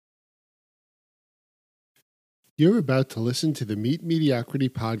You're about to listen to the Meet Mediocrity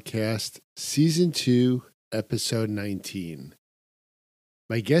Podcast, Season 2, Episode 19.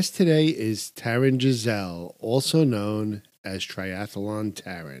 My guest today is Taryn Giselle, also known as Triathlon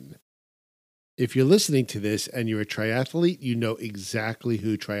Taryn. If you're listening to this and you're a triathlete, you know exactly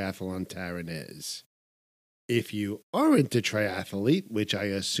who Triathlon Taryn is. If you aren't a triathlete, which I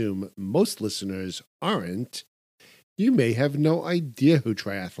assume most listeners aren't, you may have no idea who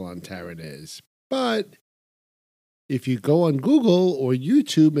Triathlon Taryn is. But if you go on Google or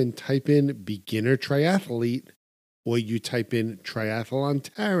YouTube and type in beginner triathlete, or you type in Triathlon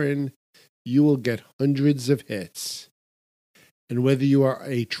Taryn, you will get hundreds of hits. And whether you are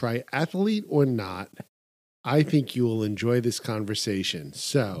a triathlete or not, I think you will enjoy this conversation.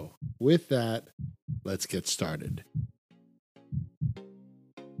 So, with that, let's get started.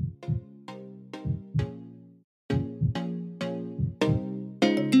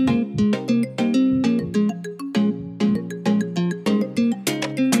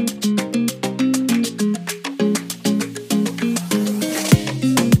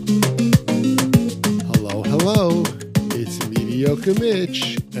 Hello, it's Mediocre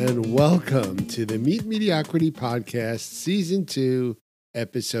Mitch, and welcome to the Meet Mediocrity Podcast, Season 2,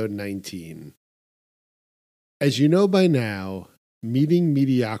 Episode 19. As you know by now, meeting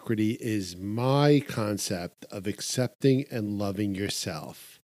mediocrity is my concept of accepting and loving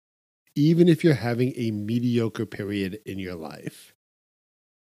yourself, even if you're having a mediocre period in your life.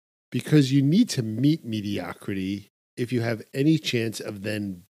 Because you need to meet mediocrity if you have any chance of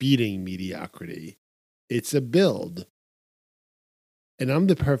then beating mediocrity. It's a build. And I'm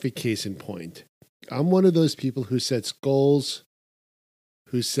the perfect case in point. I'm one of those people who sets goals,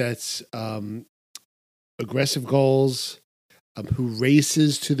 who sets aggressive goals, who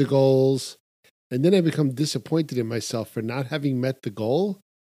races to the goals. And then I become disappointed in myself for not having met the goal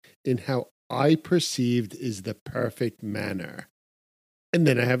in how I perceived is the perfect manner. And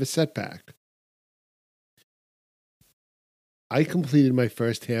then I have a setback. I completed my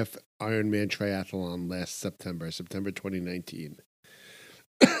first half Ironman triathlon last September 2019.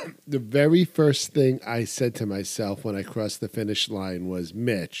 The very first thing I said to myself when I crossed the finish line was,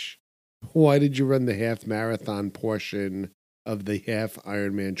 Mitch, why did you run the half marathon portion of the half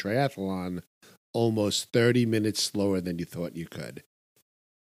Ironman triathlon almost 30 minutes slower than you thought you could?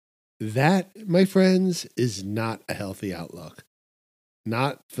 That, my friends, is not a healthy outlook.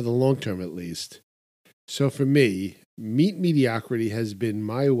 Not for the long term, at least. So for me, Meet Mediocrity has been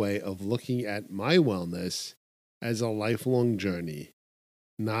my way of looking at my wellness as a lifelong journey,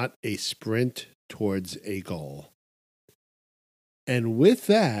 not a sprint towards a goal. And with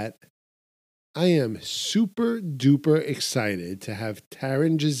that, I am super duper excited to have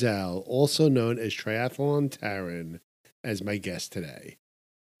Taryn Giselle, also known as Triathlon Taryn, as my guest today.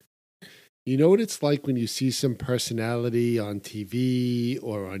 You know what it's like when you see some personality on TV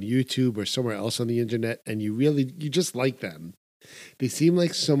or on YouTube or somewhere else on the internet and you just like them. They seem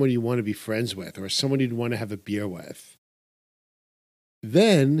like someone you want to be friends with or someone you'd want to have a beer with.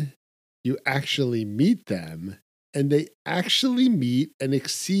 Then you actually meet them and they actually meet and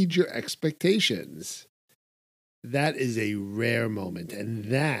exceed your expectations. That is a rare moment, and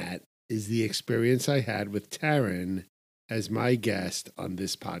that is the experience I had with Taryn as my guest on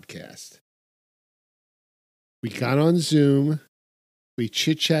this podcast. We got on Zoom, we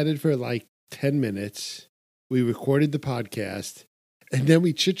chit-chatted for like 10 minutes, we recorded the podcast, and then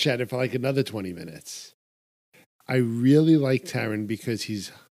we chit-chatted for like another 20 minutes. I really like Taryn because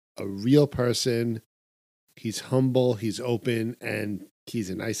he's a real person, he's humble, he's open, and he's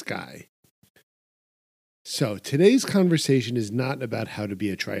a nice guy. So today's conversation is not about how to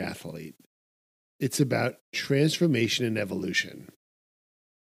be a triathlete. It's about transformation and evolution.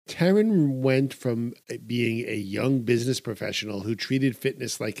 Taryn went from being a young business professional who treated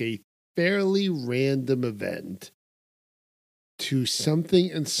fitness like a fairly random event to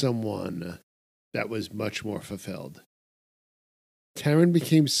something and someone that was much more fulfilled. Taryn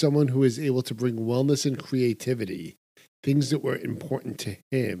became someone who was able to bring wellness and creativity, things that were important to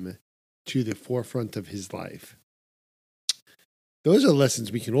him, to the forefront of his life. Those are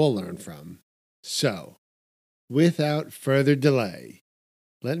lessons we can all learn from. So, without further delay,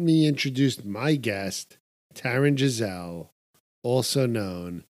 let me introduce my guest, Taryn Giselle, also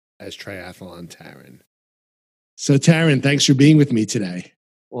known as Triathlon Taryn. So, Taryn, thanks for being with me today.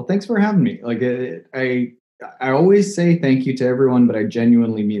 Well, thanks for having me. I always say thank you to everyone, but I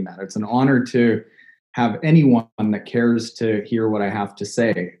genuinely mean that. It's an honor to have anyone that cares to hear what I have to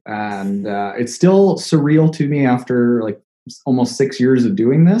say. And it's still surreal to me after like almost 6 years of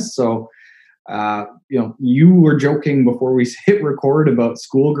doing this. So, you were joking before we hit record about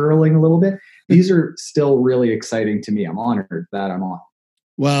schoolgirling a little bit. these are still really exciting to me. I'm honored that I'm on.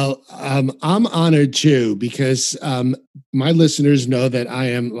 Well, I'm honored too because my listeners know that I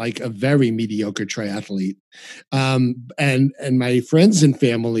am like a very mediocre triathlete, and my friends and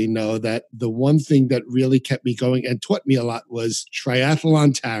family know that the one thing that really kept me going and taught me a lot was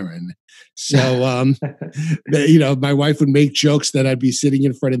Triathlon Taryn. So, my wife would make jokes that I'd be sitting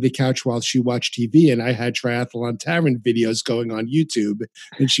in front of the couch while she watched TV, and I had Triathlon Taryn videos going on YouTube,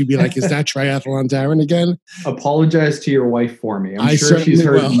 and she'd be like, "Is that Triathlon Taryn again?" Apologize to your wife for me. I'm I sure she's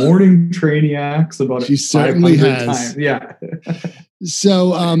heard will. morning trainiacs about She it certainly 500 has. times. Yeah.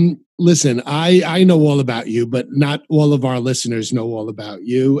 So, listen, I know all about you, but not all of our listeners know all about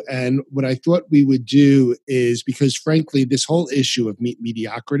you. And what I thought we would do is because, frankly, this whole issue of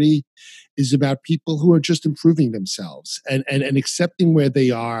mediocrity is about people who are just improving themselves and accepting where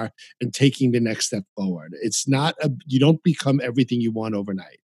they are and taking the next step forward. It's not you don't become everything you want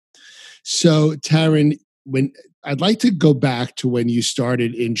overnight. So, Taryn, when I'd like to go back to when you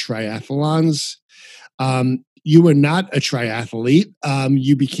started in triathlons. You were not a triathlete.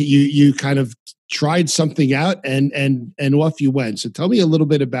 You kind of tried something out and off you went. So tell me a little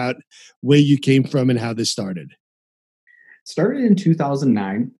bit about where you came from and how this started. Started in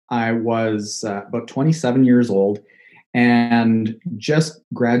 2009. I was about 27 years old and just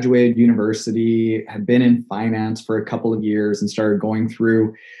graduated university, had been in finance for a couple of years and started going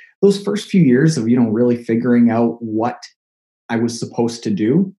through those first few years of, really figuring out what I was supposed to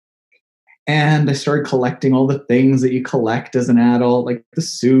do. And I started collecting all the things that you collect as an adult, like the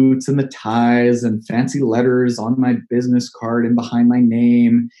suits and the ties and fancy letters on my business card and behind my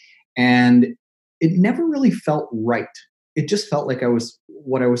name. And it never really felt right. It just felt like I was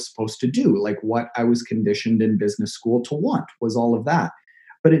what I was supposed to do, like what I was conditioned in business school to want was all of that.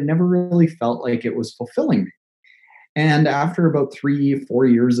 But it never really felt like it was fulfilling me. And after about 3-4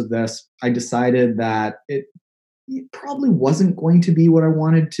 years of this, I decided that it probably wasn't going to be what I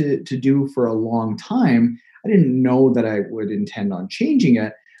wanted to do for a long time. I didn't know that I would intend on changing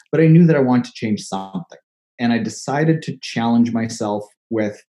it, but I knew that I wanted to change something. And I decided to challenge myself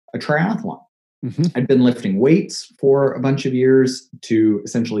with a triathlon. Mm-hmm. I'd been lifting weights for a bunch of years to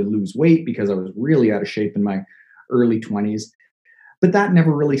essentially lose weight because I was really out of shape in my early 20s. But that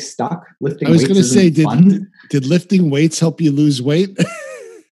never really stuck. Lifting weights did lifting weights help you lose weight?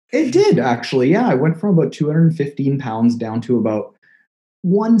 It did, actually. Yeah, I went from about 215 pounds down to about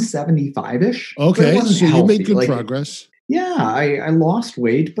 175-ish. Okay, so healthy. You made good progress. Yeah, I lost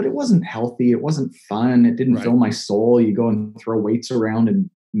weight, but it wasn't healthy. It wasn't fun. It didn't fill my soul. You go and throw weights around and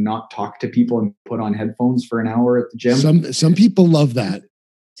not talk to people and put on headphones for an hour at the gym. Some people love that.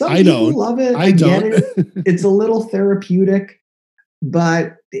 Some people love it. I get it. It's a little therapeutic.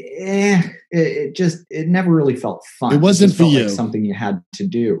 But it never really felt fun. It wasn't for you. Like something you had to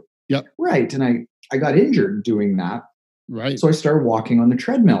do. Yep. Right. And I got injured doing that. Right. So I started walking on the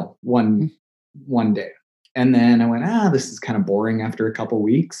treadmill one day. And then I went, this is kind of boring after a couple of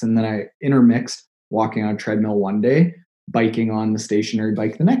weeks. And then I intermixed walking on a treadmill one day, biking on the stationary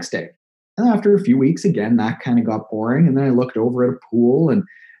bike the next day. And after a few weeks, again, that kind of got boring. And then I looked over at a pool and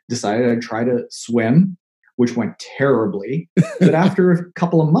decided I'd try to swim, which went terribly. But after a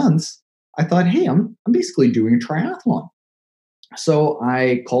couple of months, I thought, hey, I'm basically doing a triathlon. So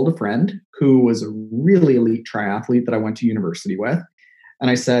I called a friend who was a really elite triathlete that I went to university with. And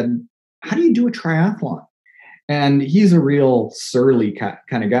I said, how do you do a triathlon? And he's a real surly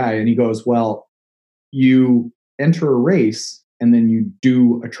kind of guy. And he goes, well, you enter a race and then you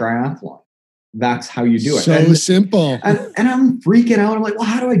do a triathlon. That's how you do it. So simple. And I'm freaking out. I'm like, well,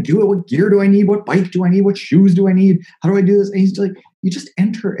 how do I do it? What gear do I need? What bike do I need? What shoes do I need? How do I do this? And he's like, you just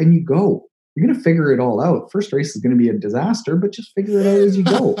enter and you go. You're going to figure it all out. First race is going to be a disaster, but just figure it out as you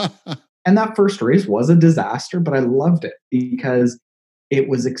go. And that first race was a disaster, but I loved it because it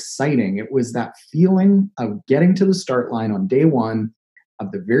was exciting. It was that feeling of getting to the start line on day one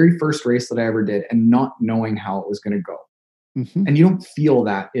of the very first race that I ever did and not knowing how it was going to go. Mm-hmm. And you don't feel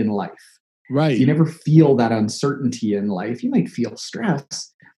that in life. Right. You never feel that uncertainty in life. You might feel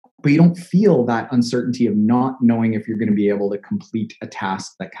stress, but you don't feel that uncertainty of not knowing if you're going to be able to complete a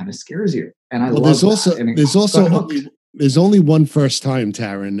task that kind of scares you. And I love that. There's only one first time,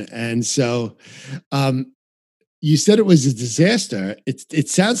 Taryn. And so you said it was a disaster. It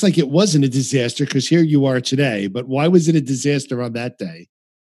sounds like it wasn't a disaster because here you are today. But why was it a disaster on that day?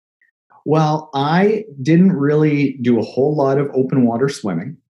 Well, I didn't really do a whole lot of open water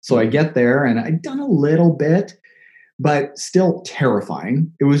swimming. So I get there and I'd done a little bit, but still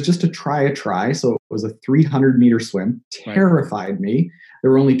terrifying. It was just a try. So it was a 300-meter swim. Terrified me. There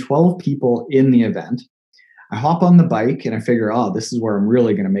were only 12 people in the event. I hop on the bike and I figure, oh, this is where I'm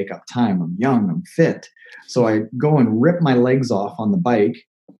really going to make up time. I'm young, I'm fit. So I go and rip my legs off on the bike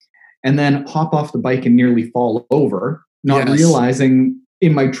and then hop off the bike and nearly fall over, not Yes. realizing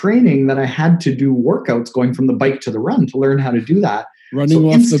in my training that I had to do workouts going from the bike to the run to learn how to do that. Running So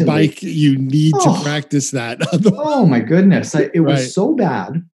off the instantly, bike, you need to oh, practice that. oh my goodness. It Right. was so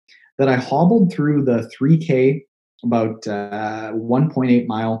bad that I hobbled through the 3K, about 1.8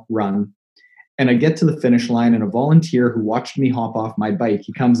 mile run. And I get to the finish line, and a volunteer who watched me hop off my bike,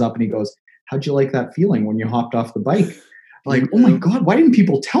 he comes up and he goes, how'd you like that feeling when you hopped off the bike? Like, You oh my know. God, why didn't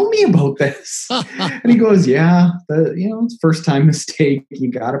people tell me about this? And he goes, yeah, it's first time mistake.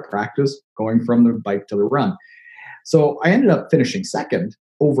 You got to practice going from the bike to the run. So I ended up finishing second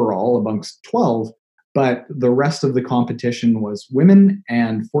overall amongst 12, but the rest of the competition was women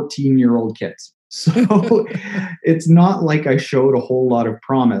and 14-year-old kids. So it's not like I showed a whole lot of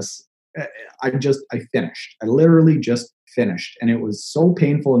promise. I finished. I literally just finished. And it was so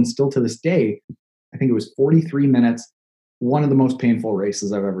painful. And still to this day, I think it was 43 minutes, one of the most painful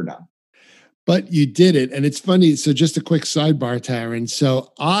races I've ever done. But you did it. And it's funny. So, just a quick sidebar, Taryn.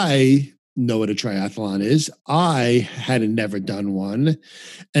 So, I know what a triathlon is. I had never done one.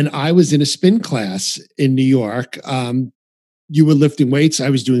 And I was in a spin class in New York. You were lifting weights. I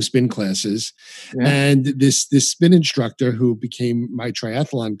was doing spin classes. Yeah. And this spin instructor who became my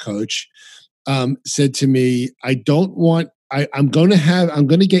triathlon coach said to me, I don't want, I'm going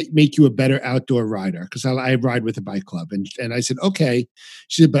to make you a better outdoor rider because I ride with a bike club. And I said, okay.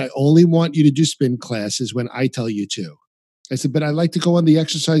 She said, but I only want you to do spin classes when I tell you to. I said, but I like to go on the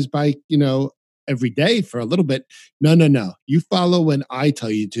exercise bike, every day for a little bit. No, no, no. You follow when I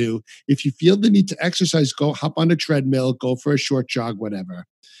tell you to. If you feel the need to exercise, go hop on a treadmill, go for a short jog, whatever.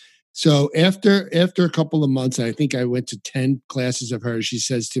 So after a couple of months, I think I went to 10 classes of hers. She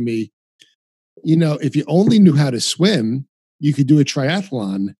says to me, if you only knew how to swim, you could do a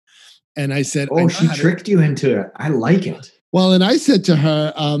triathlon. And I said, I Oh, know she how to. tricked you into it. I like it. Well, and I said to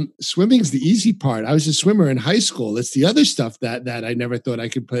her, swimming's the easy part. I was a swimmer in high school. It's the other stuff that I never thought I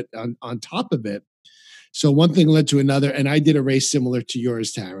could put on top of it. So one thing led to another, and I did a race similar to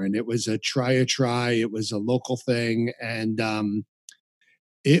yours, Taryn. It was a try. It was a local thing, and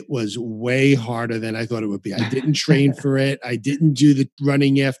it was way harder than I thought it would be. I didn't train for it. I didn't do the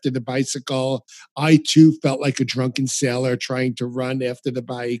running after the bicycle. I too felt like a drunken sailor trying to run after the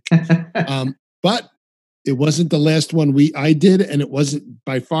bike. But it wasn't the last one I did, and it wasn't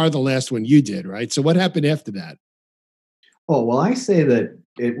by far the last one you did, right? So what happened after that? Oh, well, I say that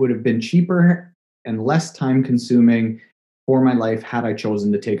it would have been cheaper and less time consuming for my life had I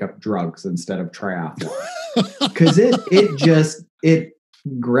chosen to take up drugs instead of triathlon. Because it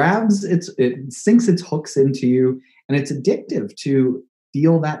grabs it sinks its hooks into you, and it's addictive to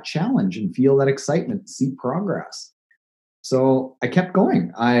feel that challenge and feel that excitement, see progress. So I kept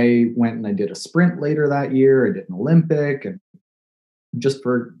going. I went and I did a sprint later that year. I did an Olympic, and just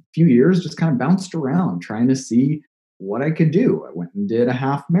for a few years, just kind of bounced around trying to see what I could do. I went and did a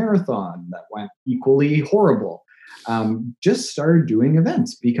half marathon that went equally horrible. Just started doing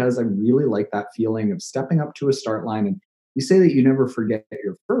events because I really like that feeling of stepping up to a start line. And you say that you never forget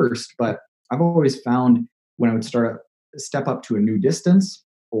your first, but I've always found when I would step up to a new distance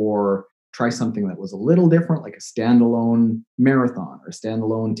or try something that was a little different, like a standalone marathon or a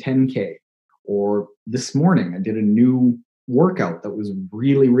standalone 10K. Or this morning, I did a new workout that was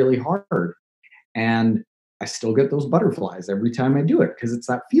really, really hard. And I still get those butterflies every time I do it because it's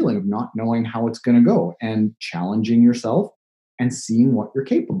that feeling of not knowing how it's going to go and challenging yourself and seeing what you're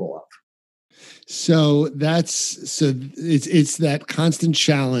capable of. So it's that constant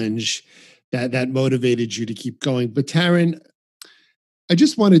challenge that motivated you to keep going. But Taryn, I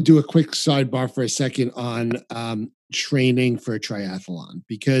just want to do a quick sidebar for a second on training for a triathlon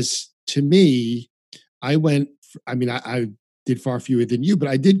because to me, I did far fewer than you, but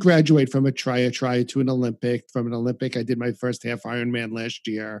I did graduate from a try to an Olympic. From an Olympic, I did my first half Ironman last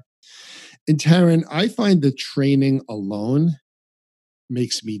year. And Taryn, I find the training alone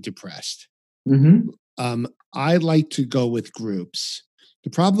makes me depressed. Mm-hmm. I like to go with groups. The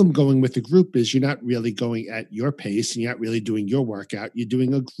problem going with a group is you're not really going at your pace and you're not really doing your workout. You're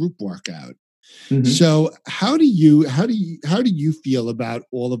doing a group workout. Mm-hmm. So how do you feel about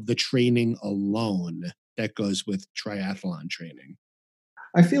all of the training alone that goes with triathlon training?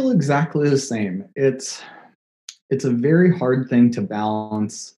 I feel exactly the same. It's a very hard thing to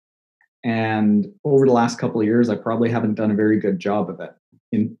balance. And over the last couple of years, I probably haven't done a very good job of it.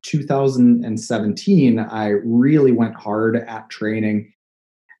 In 2017, I really went hard at training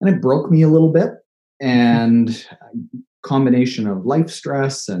and it broke me a little bit. And combination of life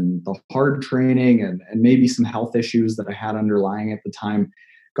stress and the hard training and maybe some health issues that I had underlying at the time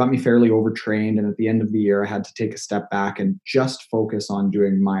got me fairly overtrained. And at the end of the year, I had to take a step back and just focus on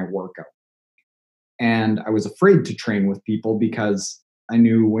doing my workout. And I was afraid to train with people because I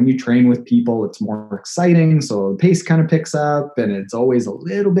knew when you train with people, it's more exciting. So the pace kind of picks up and it's always a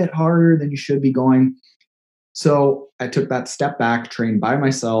little bit harder than you should be going. So I took that step back, trained by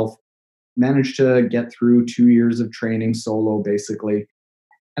myself, managed to get through 2 years of training solo, basically.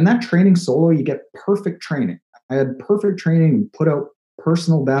 And that training solo, you get perfect training. I had perfect training, put out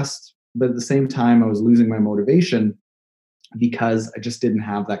personal best, but at the same time, I was losing my motivation because I just didn't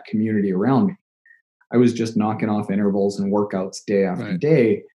have that community around me. I was just knocking off intervals and workouts day after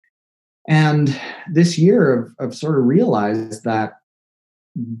day. And this year, I've sort of realized that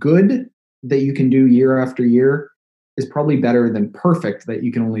good that you can do year after year is probably better than perfect that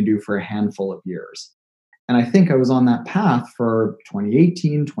you can only do for a handful of years. And I think I was on that path for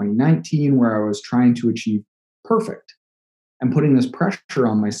 2018, 2019, where I was trying to achieve perfect and putting this pressure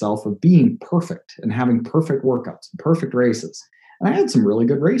on myself of being perfect and having perfect workouts and perfect races. And I had some really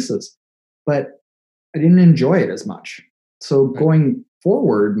good races, but I didn't enjoy it as much. So going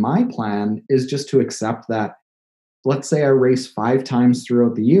forward, my plan is just to accept that, let's say I race 5 times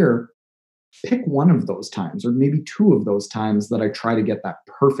throughout the year, pick one of those times or maybe 2 of those times that I try to get that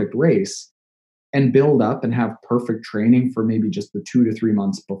perfect race and build up and have perfect training for maybe just the 2 to 3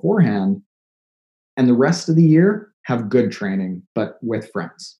 months beforehand. And the rest of the year, have good training, but with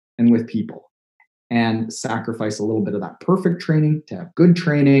friends and with people, and sacrifice a little bit of that perfect training to have good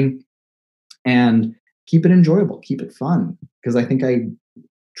training and keep it enjoyable, keep it fun. Because I think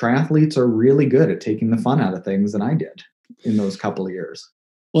triathletes are really good at taking the fun out of things than I did in those couple of years.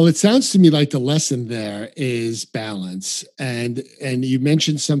 Well, it sounds to me like the lesson there is balance. And you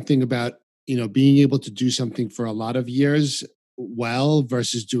mentioned something about, being able to do something for a lot of years well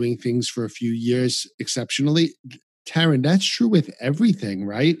versus doing things for a few years exceptionally. Taryn, that's true with everything,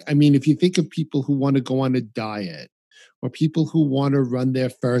 right? I mean, if you think of people who want to go on a diet or people who want to run their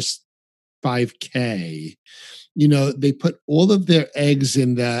first 5K, they put all of their eggs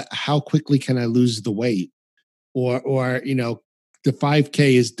in the how quickly can I lose the weight, or the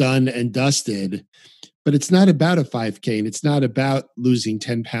 5K is done and dusted, but it's not about a 5K and it's not about losing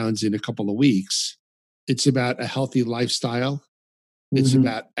 10 pounds in a couple of weeks. It's about a healthy lifestyle. It's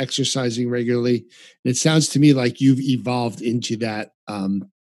about exercising regularly. And it sounds to me like you've evolved into that.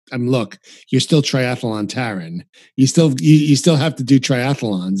 Look, you're still triathlon Taryn. You still have to do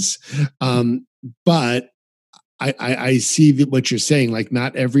triathlons. But I see that what you're saying, like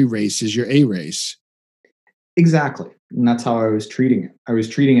not every race is your A race. Exactly. And that's how I was treating it. I was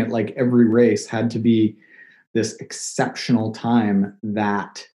treating it like every race had to be this exceptional time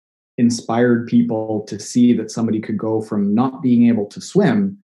that inspired people to see that somebody could go from not being able to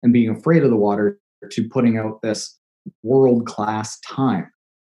swim and being afraid of the water to putting out this world-class time.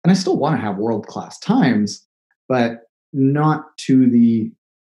 And I still want to have world-class times, but not to the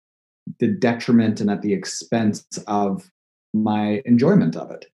detriment and at the expense of my enjoyment of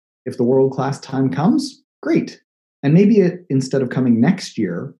it. If the world-class time comes, great. And maybe instead of coming next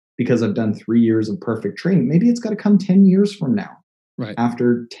year, because I've done 3 years of perfect training, maybe it's got to come 10 years from now. Right.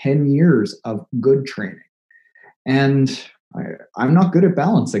 After 10 years of good training. And I'm not good at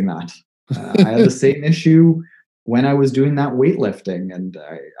balancing that. I had the same issue when I was doing that weightlifting, and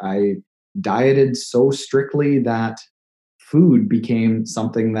I dieted so strictly that food became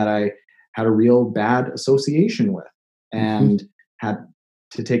something that I had a real bad association with, and had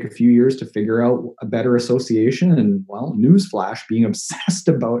to take a few years to figure out a better association. And well, newsflash, being obsessed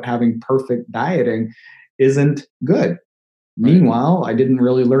about having perfect dieting isn't good. Meanwhile, I didn't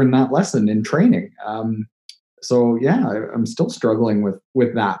really learn that lesson in training. So yeah, I'm still struggling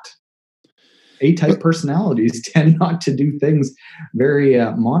with that. A-type personalities tend not to do things very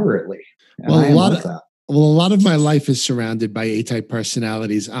moderately. And a lot of my life is surrounded by A-type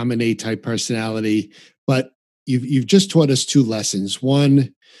personalities. I'm an A-type personality, but you've just taught us 2 lessons.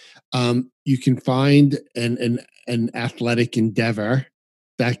 One, you can find an athletic endeavor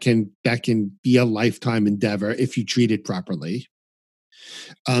that can be a lifetime endeavor if you treat it properly.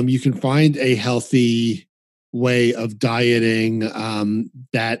 You can find a healthy way of dieting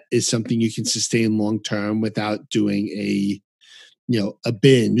that is something you can sustain long term without doing a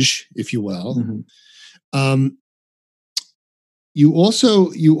binge, if you will. You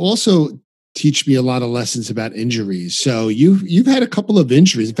also teach me a lot of lessons about injuries. So you've had a couple of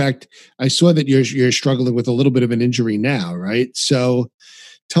injuries. In fact, I saw that you're struggling with a little bit of an injury now, right? So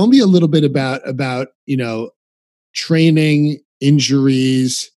tell me a little bit about training,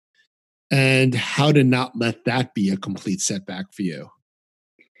 injuries, and how to not let that be a complete setback for you.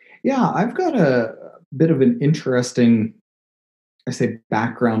 Yeah, I've got a bit of an interesting, I say,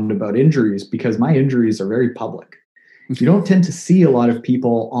 background about injuries because my injuries are very public. You don't tend to see a lot of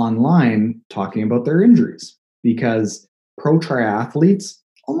people online talking about their injuries because pro triathletes,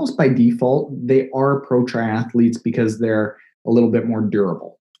 almost by default, they are pro triathletes because they're a little bit more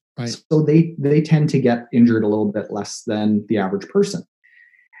durable. Right. So they tend to get injured a little bit less than the average person.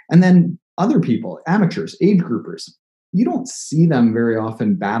 And then other people, amateurs, age groupers, you don't see them very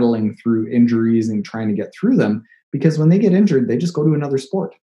often battling through injuries and trying to get through them because when they get injured, they just go to another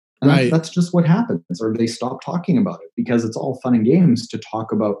sport. And Right. that's just what happens, or they stop talking about it because it's all fun and games to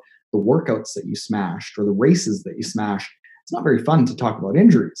talk about the workouts that you smashed or the races that you smashed. It's not very fun to talk about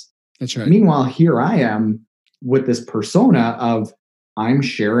injuries. That's right. Meanwhile, here I am with this persona of I'm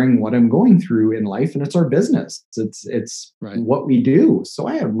sharing what I'm going through in life, and it's our business. It's Right. what we do. So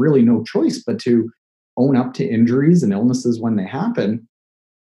I have really no choice but to own up to injuries and illnesses when they happen.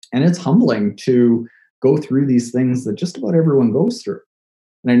 And it's humbling to go through these things that just about everyone goes through.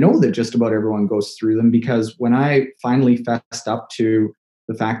 And I know that just about everyone goes through them because when I finally fessed up to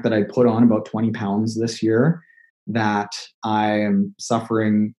the fact that I put on about 20 pounds this year, that I am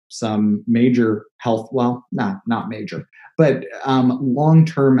suffering some major health, well, not major, but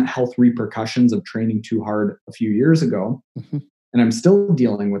long-term health repercussions of training too hard a few years ago. Mm-hmm. And I'm still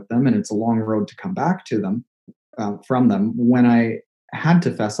dealing with them, and it's a long road to come back to them from them. When I had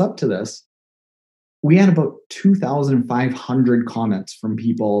to fess up to this, we had about 2,500 comments from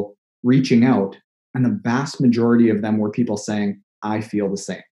people reaching out, and the vast majority of them were people saying, I feel the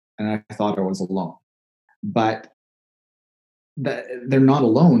same. And I thought I was alone. But they're not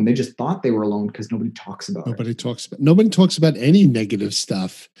alone. They just thought they were alone because nobody talks about it. Nobody talks about any negative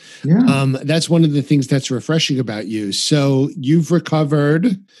stuff. Yeah. That's one of the things that's refreshing about you. So you've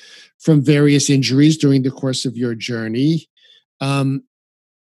recovered from various injuries during the course of your journey.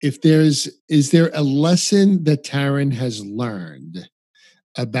 Is there a lesson that Taryn has learned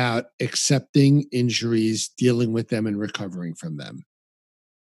about accepting injuries, dealing with them, and recovering from them?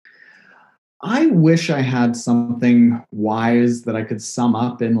 I wish I had something wise that I could sum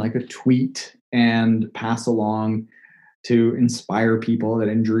up in like a tweet and pass along to inspire people that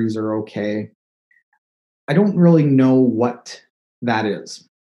injuries are okay. I don't really know what that is.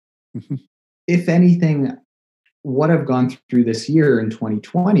 Mm-hmm. If anything, what I've gone through this year in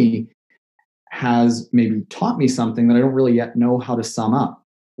 2020 has maybe taught me something that I don't really yet know how to sum up.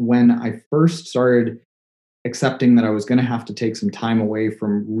 When I first started accepting that I was going to have to take some time away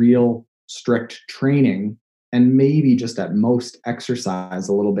from real strict training and maybe just at most exercise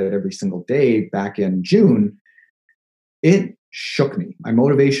a little bit every single day back in June, it shook me. My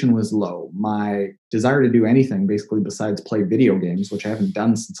motivation was low. My desire to do anything basically besides play video games, which I haven't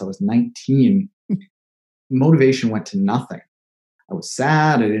done since I was 19, motivation went to nothing. I was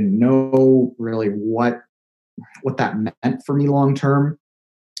sad. I didn't know really what that meant for me long term.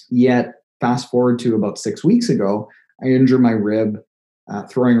 Yet, fast forward to about 6 weeks ago, I injured my rib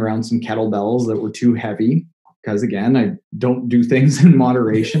throwing around some kettlebells that were too heavy. Because again, I don't do things in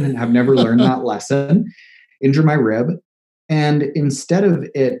moderation and have never learned that lesson. Injure my rib. And instead of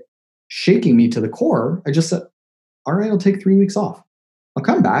it shaking me to the core, I just said, all right, I'll take 3 weeks off. I'll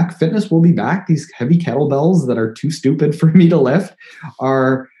come back. Fitness will be back. These heavy kettlebells that are too stupid for me to lift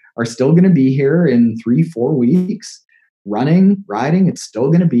are still going to be here in 3-4 weeks. Running, riding, it's still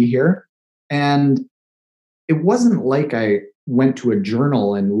going to be here. And it wasn't like I went to a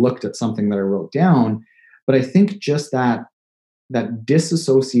journal and looked at something that I wrote down, but I think just that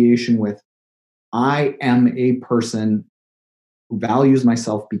disassociation with I am a person who values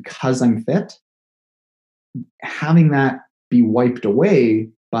myself because I'm fit, having that be wiped away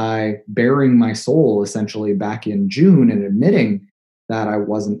by bearing my soul essentially back in June and admitting that I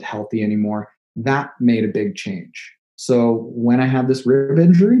wasn't healthy anymore, that made a big change. So when I had this rib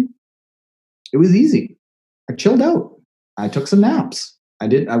injury, it was easy. I chilled out. I took some naps.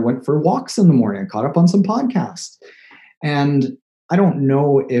 I went for walks in the morning. I caught up on some podcasts. And I don't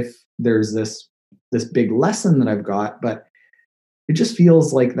know if there's this big lesson that I've got, but it just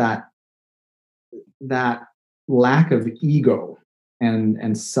feels like that lack of ego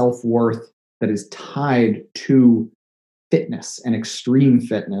and self-worth that is tied to fitness and extreme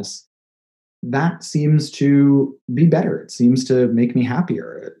fitness, that seems to be better. It seems to make me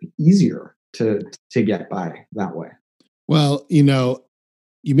happier, easier to get by that way. Well, you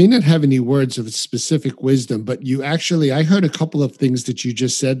may not have any words of specific wisdom, but I heard a couple of things that you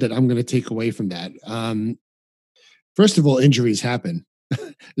just said that I'm going to take away from that. First of all, injuries happen.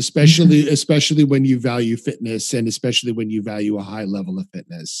 especially when you value fitness and especially when you value a high level of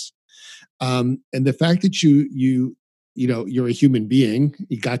fitness. And the fact that you're a human being,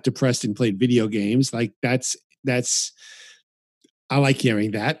 you got depressed and played video games, like that's I like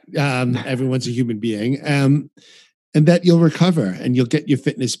hearing that. Everyone's a human being. And that you'll recover and you'll get your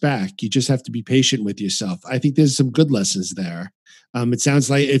fitness back. You just have to be patient with yourself. I think there's some good lessons there. It sounds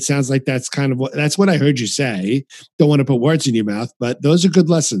like that's kind of that's what I heard you say. Don't want to put words in your mouth, but those are good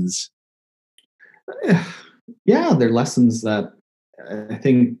lessons. Yeah, they're lessons that I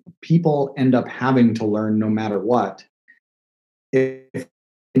think people end up having to learn no matter what. If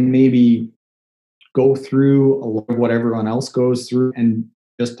maybe go through a lot of what everyone else goes through and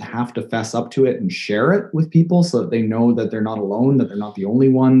just have to fess up to it and share it with people so that they know that they're not alone, that they're not the only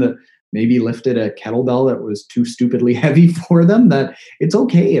one that maybe lifted a kettlebell that was too stupidly heavy for them, that it's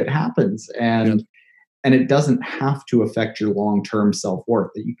okay, it happens. And it doesn't have to affect your long-term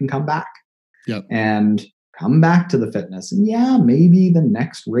self-worth, that you can come back. Yep. And come back to the fitness. And yeah, maybe the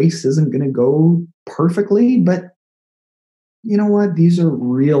next race isn't going to go perfectly, but you know what? These are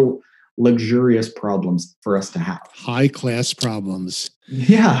real luxurious problems for us to have. High class problems.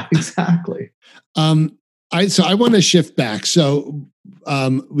 Yeah, exactly. I want to shift back. So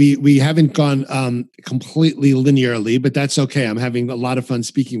we haven't gone completely linearly, but that's okay. I'm having a lot of fun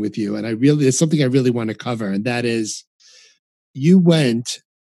speaking with you. And it's something I really want to cover. And that is, you went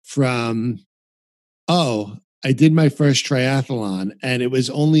from, I did my first triathlon and it was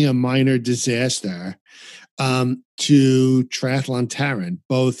only a minor disaster, to Triathlon Taren,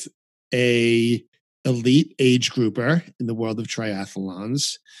 both a elite age grouper in the world of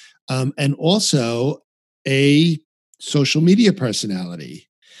triathlons, and also a social media personality.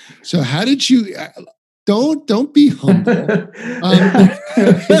 So how did you, don't be humble.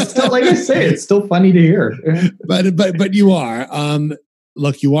 It's still, like I say, it's still funny to hear. but you are,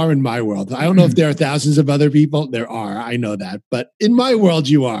 look, you are in my world. I don't know if there are thousands of other people. There are, I know that, but in my world,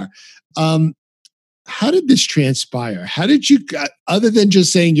 you are. How did this transpire? How did you, other than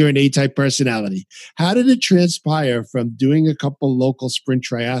just saying you're an A-type personality, how did it transpire from doing a couple local sprint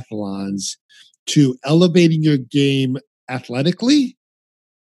triathlons to elevating your game athletically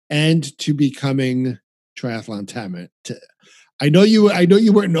and to becoming Triathlon Taren? I know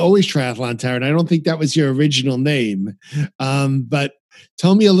you weren't always Triathlon Taren. I don't think that was your original name. But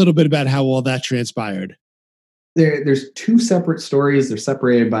tell me a little bit about how all that transpired. There's two separate stories. They're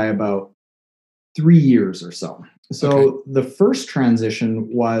separated by about 3 years or so. So the first transition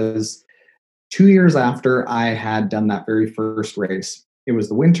was 2 years after I had done that very first race. It was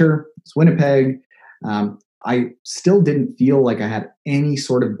the winter, it's Winnipeg. I still didn't feel like I had any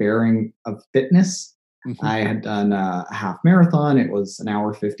sort of bearing of fitness. Mm-hmm. I had done a half marathon. It was an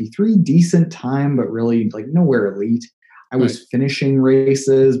hour 53, decent time, but really like nowhere elite. I was finishing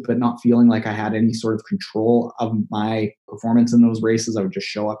races, but not feeling like I had any sort of control of my performance in those races. I would just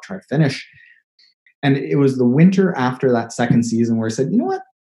show up, try to finish. And it was the winter after that second season where I said, you know what?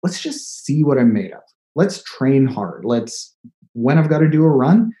 Let's just see what I'm made of. Let's train hard. When I've got to do a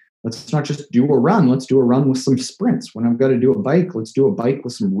run, let's not just do a run. Let's do a run with some sprints. When I've got to do a bike, let's do a bike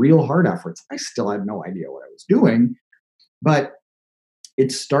with some real hard efforts. I still had no idea what I was doing, but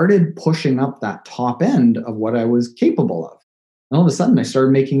it started pushing up that top end of what I was capable of. And all of a sudden I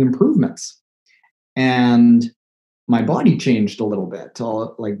started making improvements. And my body changed a little bit.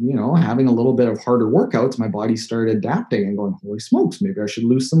 Having a little bit of harder workouts, my body started adapting and going, holy smokes, maybe I should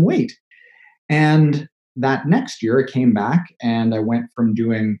lose some weight. And that next year I came back and I went from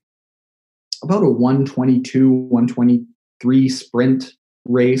doing about a 122, 123 sprint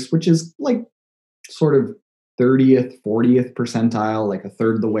race, which is like sort of 30th, 40th percentile, like a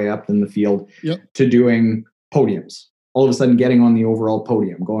third of the way up in the field, to doing podiums. All of a sudden getting on the overall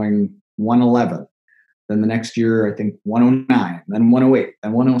podium, going 111. Then the next year, I think 109, then 108,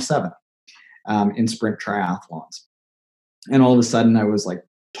 then 107 in sprint triathlons. And all of a sudden, I was like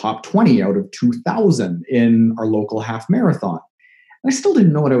top 20 out of 2,000 in our local half marathon. And I still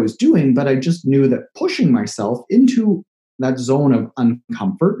didn't know what I was doing, but I just knew that pushing myself into that zone of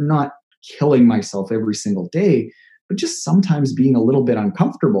uncomfort, not killing myself every single day, but just sometimes being a little bit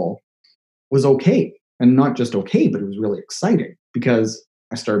uncomfortable was okay. And not just okay, but it was really exciting because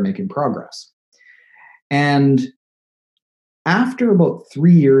I started making progress. And after about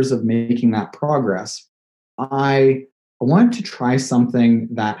 3 years of making that progress, I wanted to try something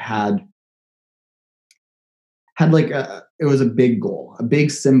that it was a big goal, a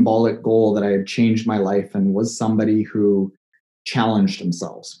big symbolic goal that I had changed my life and was somebody who challenged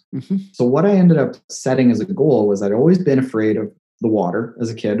themselves. Mm-hmm. So what I ended up setting as a goal was I'd always been afraid of the water as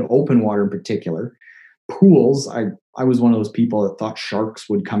a kid, open water in particular. Pools, I was one of those people that thought sharks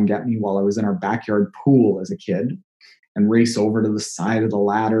would come get me while I was in our backyard pool as a kid. and race over to the side of the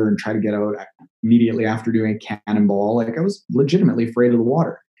ladder and try to get out immediately after doing a cannonball. Like, I was legitimately afraid of the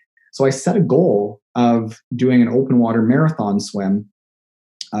water. So I set a goal of doing an open water marathon swim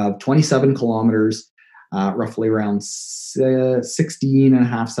of 27 kilometers, roughly around 16 and a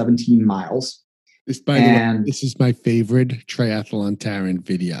half, 17 miles. By the way, this is my favorite Triathlon Taryn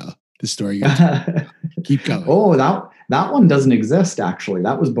video. The story you're telling. Keep going. Oh, that one doesn't exist, actually.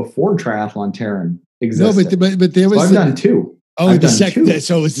 That was before Triathlon Taryn existed. No, but there was. So I've done two. Oh, the second.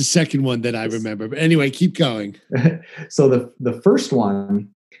 So it was the second one that I remember. But anyway, keep going. So the first one,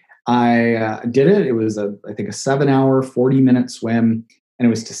 I did it. It was I think a 7-hour, 40-minute swim, and it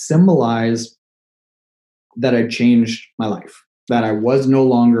was to symbolize that I changed my life. That I was no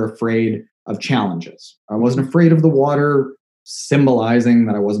longer afraid of challenges. I wasn't afraid of the water, symbolizing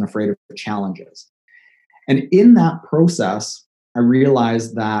that I wasn't afraid of challenges. And in that process, I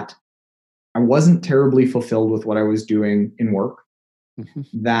realized that I wasn't terribly fulfilled with what I was doing in work,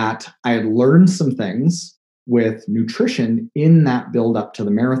 that I had learned some things with nutrition in that build up to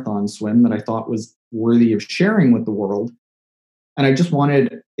the marathon swim that I thought was worthy of sharing with the world. And I just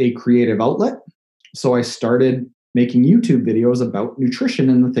wanted a creative outlet. So I started making YouTube videos about nutrition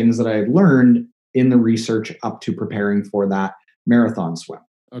and the things that I had learned in the research up to preparing for that marathon swim.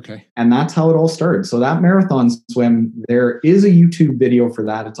 Okay. And that's how it all started. So that marathon swim, there is a YouTube video for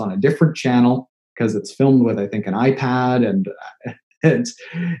that. It's on a different channel because it's filmed with, I think, an iPad, and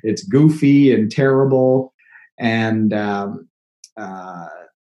it's goofy and terrible. And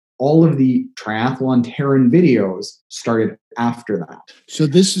all of the Triathlon Taryn videos started after that. So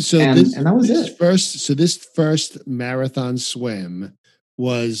this is and that was this it. This first marathon swim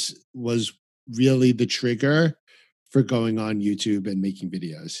was really the trigger for going on YouTube and making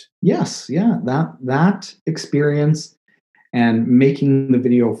videos. Yes, yeah, that experience and making the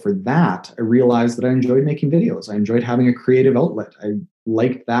video for that, I realized that I enjoyed making videos. I enjoyed having a creative outlet. I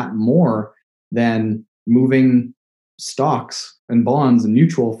liked that more than moving stocks and bonds and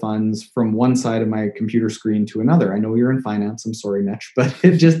mutual funds from one side of my computer screen to another. I know you're in finance. I'm sorry, Mitch, but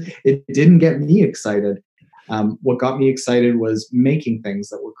it didn't get me excited. What got me excited was making things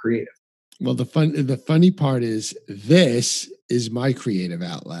that were creative. Well, the funny part is this is my creative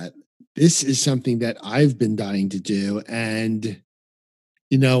outlet. This is something that I've been dying to do. And,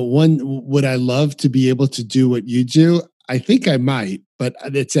 would I love to be able to do what you do? I think I might, but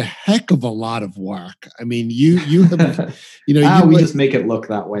it's a heck of a lot of work. I mean, you have, we just make it look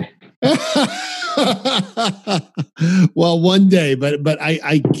that way. Well, one day, but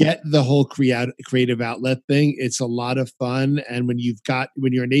I get the whole creative outlet thing. It's a lot of fun. And when you're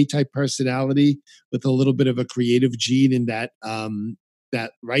an A-type personality with a little bit of a creative gene in that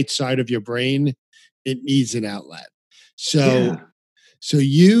right side of your brain, it needs an outlet. So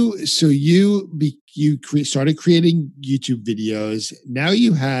you started creating YouTube videos. Now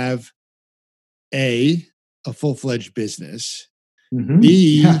you have a full-fledged business. Mm-hmm.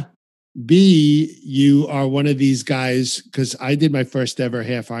 B, you are one of these guys, because I did my first ever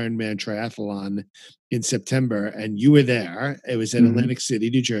half Ironman triathlon in September, and you were there. It was in Atlantic City,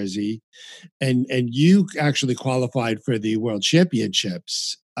 New Jersey, and you actually qualified for the World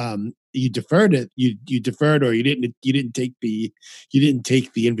Championships. You deferred it. You deferred, or you didn't take the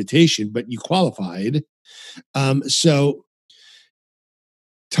invitation, but you qualified. So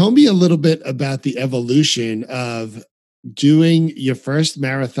tell me a little bit about the evolution of doing your first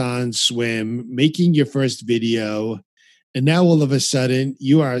marathon swim, making your first video, and now all of a sudden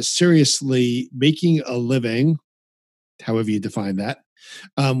you are seriously making a living, however you define that,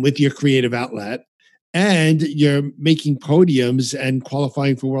 with your creative outlet, and you're making podiums and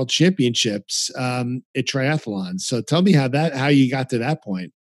qualifying for world championships at triathlons. So tell me how you got to that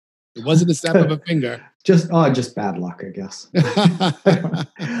point. It wasn't a snap of a finger. Just bad luck, I guess.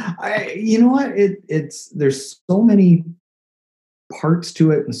 You know what? There's so many parts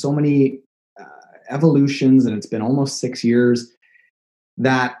to it and so many evolutions, and it's been almost 6 years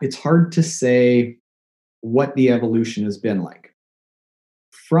that it's hard to say what the evolution has been like.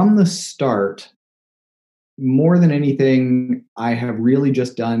 From the start, more than anything, I have really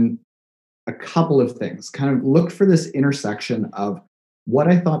just done a couple of things, kind of looked for this intersection of what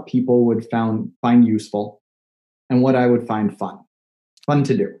I thought people would find useful and what I would find fun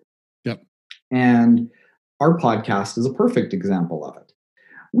to do. Yep. And our podcast is a perfect example of it.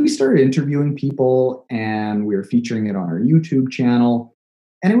 We started interviewing people and we were featuring it on our YouTube channel.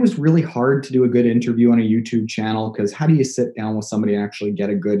 And it was really hard to do a good interview on a YouTube channel because how do you sit down with somebody and actually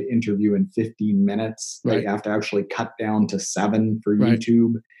get a good interview in 15 minutes? Right. You have to actually cut down to 7 for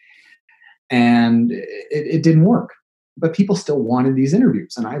YouTube. And it didn't work. but people still wanted these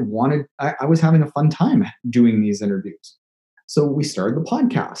interviews, and I was having a fun time doing these interviews. So we started the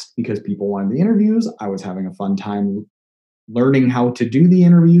podcast because people wanted the interviews. I was having a fun time learning how to do the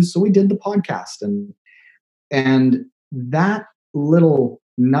interviews. So we did the podcast, and that little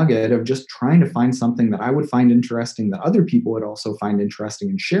nugget of just trying to find something that I would find interesting that other people would also find interesting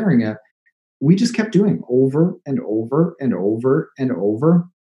and sharing it, we just kept doing over and over and over and over.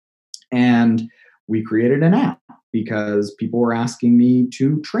 And we created an app because people were asking me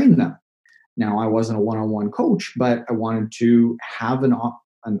to train them. Now, I wasn't a one-on-one coach, but I wanted to have an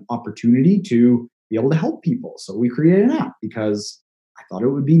opportunity to be able to help people. So we created an app because I thought it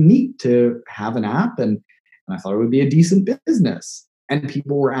would be neat to have an app, and I thought it would be a decent business. And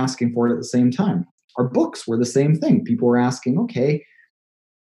people were asking for it at the same time. Our books were the same thing. People were asking, okay,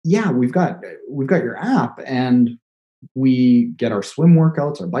 yeah, we've got your app, and we get our swim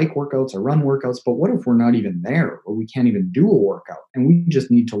workouts, our bike workouts, our run workouts, but what if we're not even there, or we can't even do a workout, and we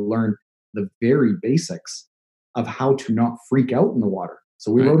just need to learn the very basics of how to not freak out in the water?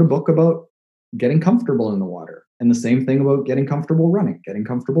 So we wrote a book about getting comfortable in the water, and the same thing about getting comfortable running, getting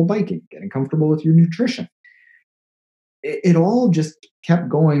comfortable biking, getting comfortable with your nutrition. It all just kept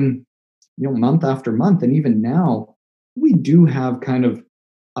going, month after month. And even now we do have kind of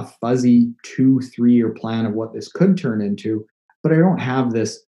a fuzzy 2-3 year plan of what this could turn into, but I don't have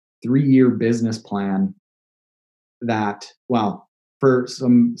this 3-year business plan that, well, for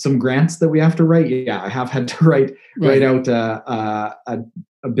some grants that we have to write. Yeah, I have had to write out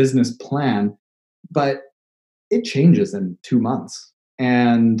a business plan, but it changes in 2 months.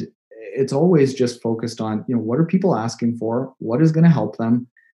 And it's always just focused on, what are people asking for? What is going to help them?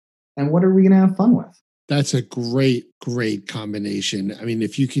 And what are we going to have fun with? That's a great combination. I mean,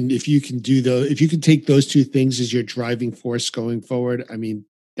 if you can take those two things as your driving force going forward, I mean,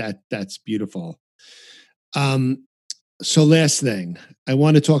 that's beautiful. So last thing, I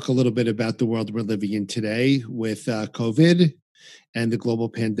want to talk a little bit about the world we're living in today with COVID and the global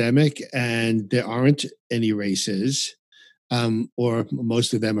pandemic, and there aren't any races, or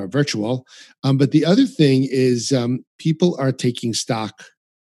most of them are virtual. But the other thing is people are taking stock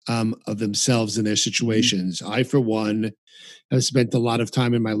of themselves and their situations. I, for one, have spent a lot of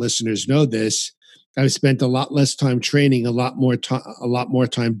time, and my listeners know this. I've spent a lot less time training, a lot more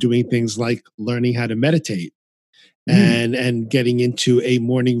time doing things like learning how to meditate and getting into a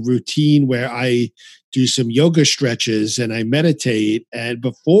morning routine where I do some yoga stretches and I meditate. And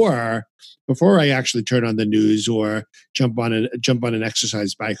before I actually turn on the news or jump on an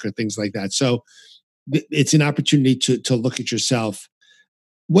exercise bike or things like that. So it's an opportunity to look at yourself.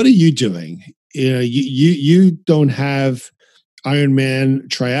 What are you doing? You don't have Ironman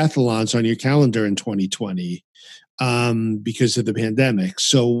triathlons on your calendar in 2020 because of the pandemic.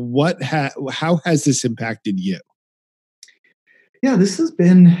 So how has this impacted you? Yeah, this has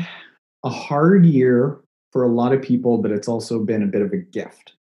been a hard year for a lot of people, but it's also been a bit of a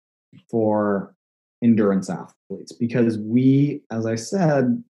gift for endurance athletes because we, as I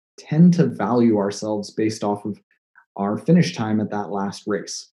said, tend to value ourselves based off of our finish time at that last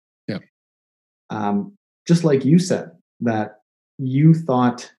race. Yeah. Just like you said, that you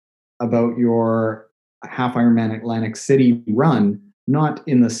thought about your half Ironman Atlantic City run, not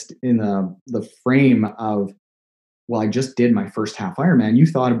in the frame of, well, I just did my first half Ironman. You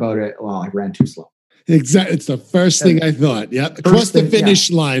thought about it, well, I ran too slow. Exactly. It's the first thing I thought. Yeah. Across the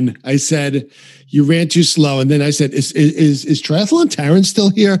finish line, I said, you ran too slow. And then I said, is Triathlon Taryn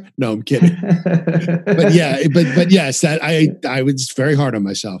still here? No, I'm kidding. But yeah, but yes, that I was very hard on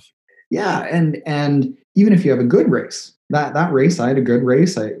myself. Yeah. And even if you have a good race, that race, I had a good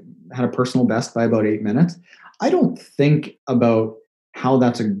race. I had a personal best by about 8 minutes. I don't think about how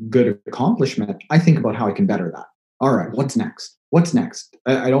that's a good accomplishment. I think about how I can better that. All right, what's next?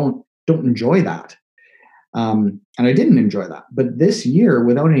 I don't enjoy that. And I didn't enjoy that. But this year,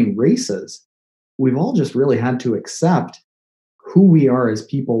 without any races, we've all just really had to accept who we are as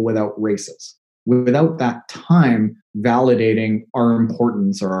people without races, without that time validating our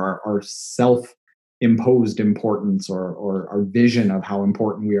importance or our self-imposed importance or our vision of how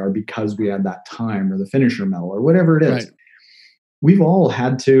important we are because we had that time or the finisher medal or whatever it is. Right. We've all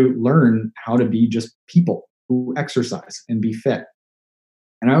had to learn how to be just people who exercise and be fit.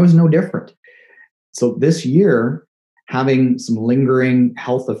 And I was no different. So this year, having some lingering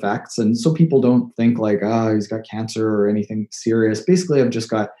health effects, and so people don't think like, he's got cancer or anything serious. Basically, I've just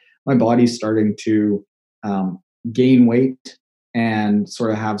got my body's starting to gain weight and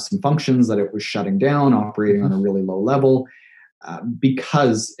sort of have some functions that it was shutting down, operating on a really low level,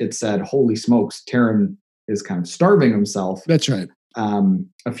 because it said, holy smokes, Taryn is kind of starving himself. That's right.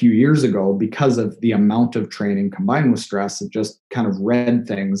 a few years ago because of the amount of training combined with stress. It just kind of read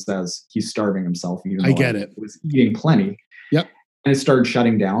things as he's starving himself, even I though get I it. was eating plenty. Yep. And it started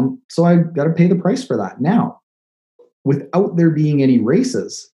shutting down. So I got to pay the price for that. Now, without there being any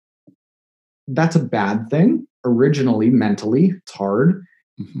races, that's a bad thing. Originally, mentally, it's hard,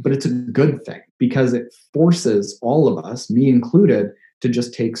 but it's a good thing because it forces all of us, me included, to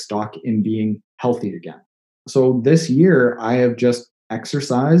just take stock in being healthy again. So this year, I have just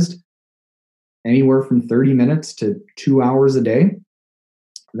exercised anywhere from 30 minutes to 2 hours a day.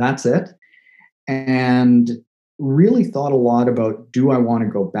 That's it. And really thought a lot about, do I want to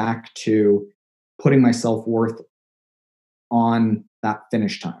go back to putting my self-worth on that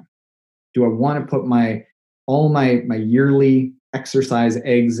finish time? Do I want to put all my yearly exercise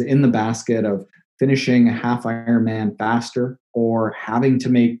eggs in the basket of finishing a half Ironman faster, or having to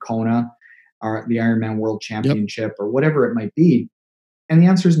make Kona or the Ironman World Championship, or whatever it might be? And the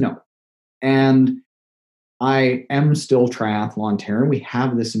answer is no. And I am still triathlon Taryn. We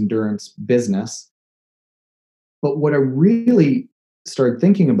have this endurance business. But what I really started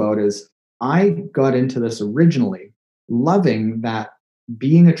thinking about is, I got into this originally loving that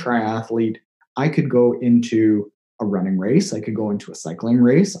being a triathlete, I could go into a running race, I could go into a cycling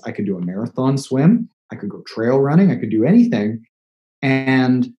race, I could do a marathon swim, I could go trail running, I could do anything.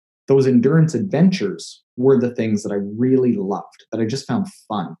 And those endurance adventures were the things that I really loved, that I just found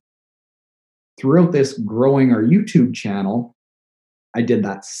fun. Throughout this growing our YouTube channel, I did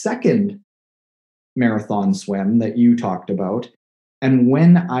that second marathon swim that you talked about. And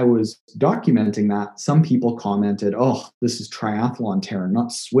when I was documenting that, some people commented, "Oh, this is triathlon Taryn,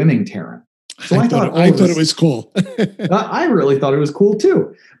 not swimming Taryn." So I thought it was cool. I really thought it was cool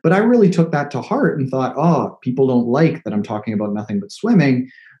too. But I really took that to heart and thought, oh, people don't like that I'm talking about nothing but swimming,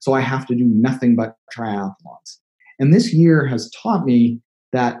 so I have to do nothing but triathlons. And this year has taught me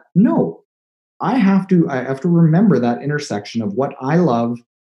that no, I have to remember that intersection of what I love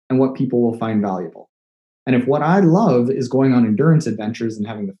and what people will find valuable. And if what I love is going on endurance adventures and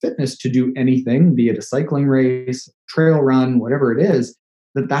having the fitness to do anything, be it a cycling race, trail run, whatever it is,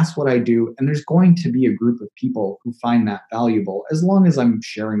 that's what I do. And there's going to be a group of people who find that valuable, as long as I'm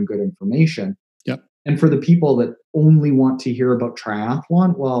sharing good information. Yep. And for the people that only want to hear about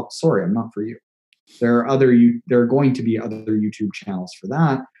triathlon, well, sorry, I'm not for you. There are going to be other YouTube channels for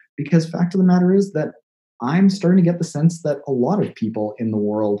that, because fact of the matter is that I'm starting to get the sense that a lot of people in the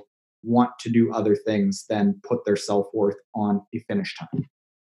world want to do other things than put their self-worth on a finish time.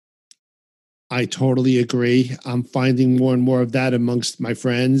 I totally agree. I'm finding more and more of that amongst my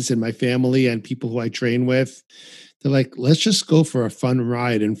friends and my family and people who I train with. They're like, let's just go for a fun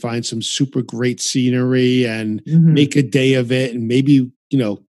ride and find some super great scenery and make a day of it. And maybe,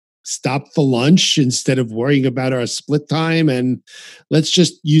 stop for lunch instead of worrying about our split time. And let's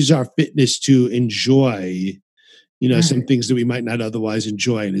just use our fitness to enjoy, some things that we might not otherwise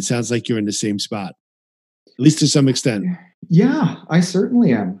enjoy. And it sounds like you're in the same spot, at least to some extent. Yeah, I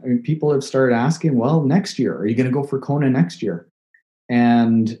certainly am. I mean, people have started asking, well, next year, are you going to go for Kona next year?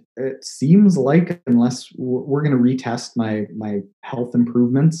 And it seems like, unless we're going to retest my health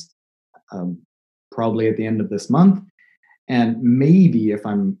improvements, probably at the end of this month. And maybe if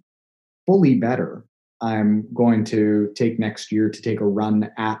I'm fully better, I'm going to take next year to take a run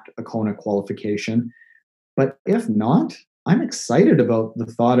at a Kona qualification. But if not, I'm excited about the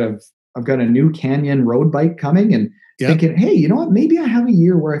thought of, I've got a new Canyon road bike coming, and thinking, hey, you know what? Maybe I have a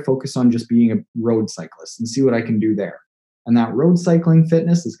year where I focus on just being a road cyclist and see what I can do there. And that road cycling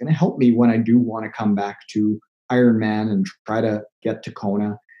fitness is going to help me when I do want to come back to Ironman and try to get to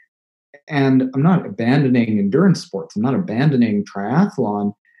Kona. And I'm not abandoning endurance sports. I'm not abandoning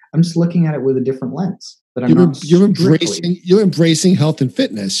triathlon. I'm just looking at it with a different lens. That You're embracing health and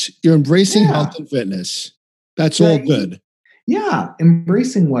fitness. You're embracing health and fitness. That's all good. Yeah,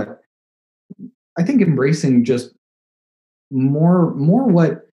 embracing just more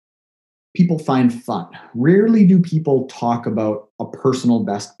what people find fun. Rarely do people talk about a personal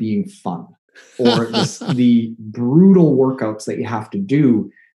best being fun, or the brutal workouts that you have to do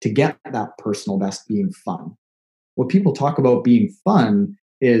to get that personal best being fun. What people talk about being fun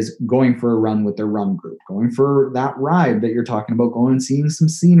is going for a run with their run group, going for that ride that you're talking about, going and seeing some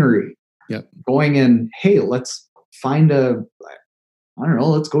scenery, going in, hey, let's find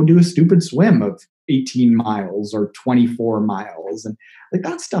let's go do a stupid swim of 18 miles or 24 miles. And like,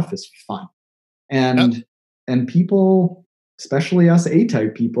 that stuff is fun. And people, especially us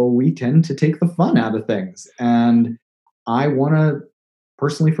A-type people, we tend to take the fun out of things. And I want to,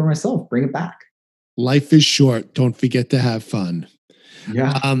 personally for myself, bring it back. Life is short. Don't forget to have fun.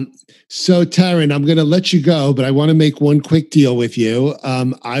 Yeah. So Taryn, I'm going to let you go, but I want to make one quick deal with you.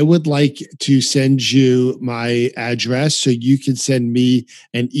 I would like to send you my address so you can send me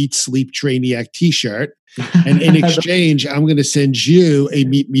an Eat Sleep Trainiac t-shirt. And in exchange, I'm going to send you a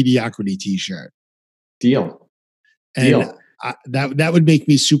Meet Mediocrity t-shirt. Deal. And that would make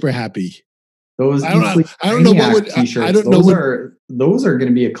me super happy. Those I don't know what would t-shirts. I don't know those are going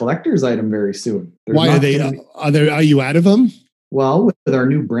to be a collector's item very soon. Why are they? Are you out of them? Well, with our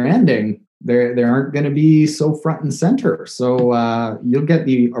new branding, they aren't going to be so front and center. So you'll get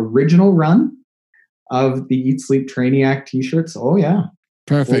the original run of the Eat Sleep Trainiac t-shirts. Oh yeah.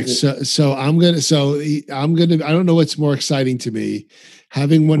 Perfect. So I'm gonna. I don't know what's more exciting to me,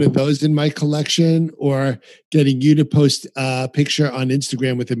 having one of those in my collection or getting you to post a picture on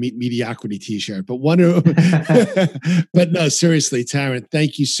Instagram with a Meet Mediocrity t-shirt. But but no, seriously, Taryn,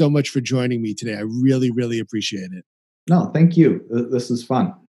 thank you so much for joining me today. I really, really appreciate it. No, thank you. This is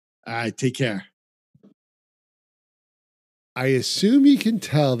fun. All right, take care. I assume you can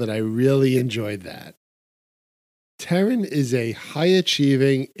tell that I really enjoyed that. Taryn is a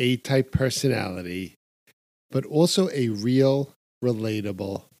high-achieving A-type personality, but also a real,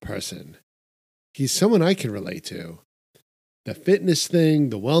 relatable person. He's someone I can relate to. The fitness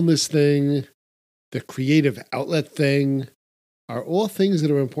thing, the wellness thing, the creative outlet thing are all things that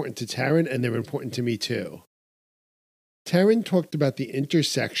are important to Taryn, and they're important to me too. Taryn talked about the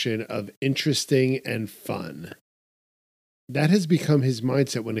intersection of interesting and fun. That has become his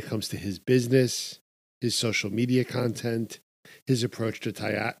mindset when it comes to his business, his social media content, his approach to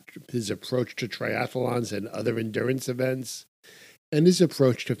triathlons and other endurance events, and his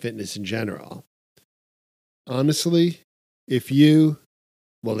approach to fitness in general. Honestly, if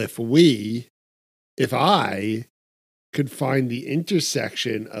I could find the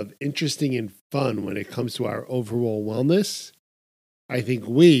intersection of interesting and fun when it comes to our overall wellness, I think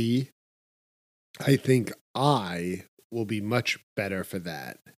I will be much better for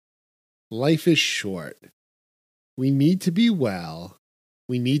that. Life is short. We need to be well.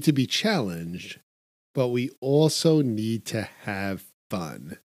 We need to be challenged, but we also need to have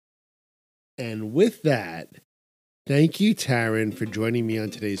fun. And with that, thank you, Taryn, for joining me on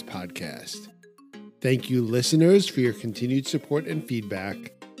today's podcast. Thank you, listeners, for your continued support and feedback.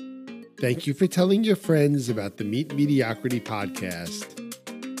 Thank you for telling your friends about the Meet Mediocrity podcast.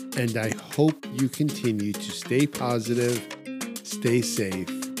 And I hope you continue to stay positive, stay safe,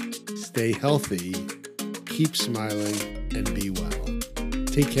 stay healthy, keep smiling, and be well.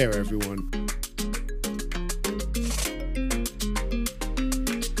 Take care, everyone.